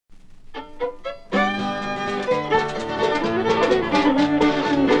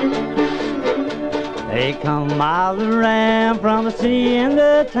come miles around from the city and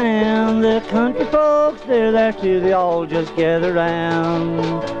the town. The country folks, they're there too, they all just gather round.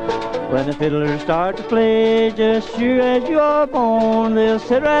 When the fiddlers start to play, just sure as you are born, they'll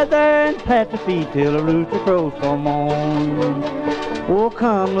sit right there and pat their feet till the rooster crows for morn. Oh,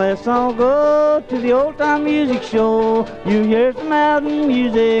 come, let's all go to the old-time music show. You hear some mountain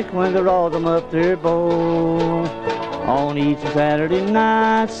music when they roll them up their bow. On each Saturday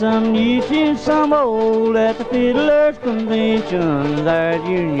night, some new tune, some old, at the Fiddlers Convention there at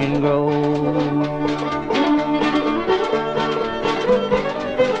Union Grove.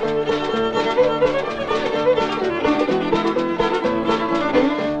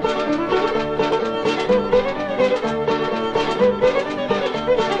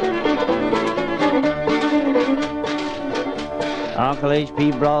 Uncle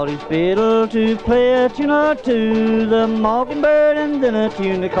H.P. brought his fiddle to play a tune or two, the Mockingbird and then a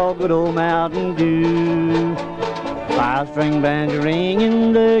tune they call Good Old Mountain Dew. Five-string banjo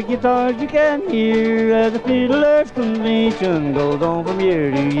ringing, the guitars you can hear as the Fiddlers Convention goes on from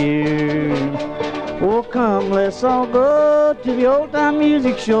year to year. Oh, come, let's all go to the old-time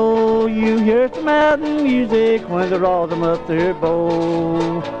music show. You hear some mountain music when they roll them up their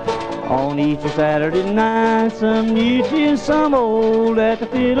bow. On Easter Saturday night, some new tune, some old, at the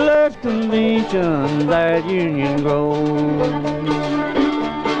Fiddlers Convention there at Union Grove.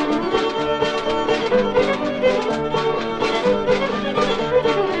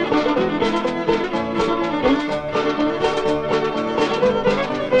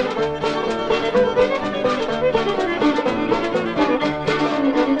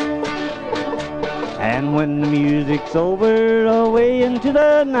 And when the music's over, away into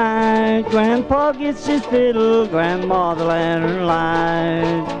the night, Grandpa gets his fiddle, Grandma the lantern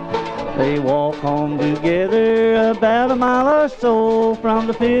light. They walk home together about a mile or so from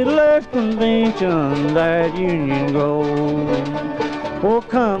the Fiddlers Convention there at Union Grove. Oh,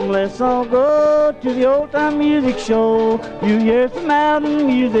 come, let's all go to the old-time music show. You hear some mountain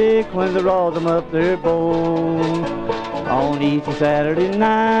music when they roll them up their bow. On Easter Saturday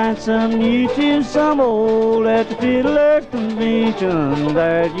night, some new tune, some old, at the Fiddlers Convention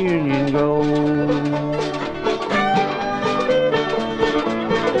there at Union Grove.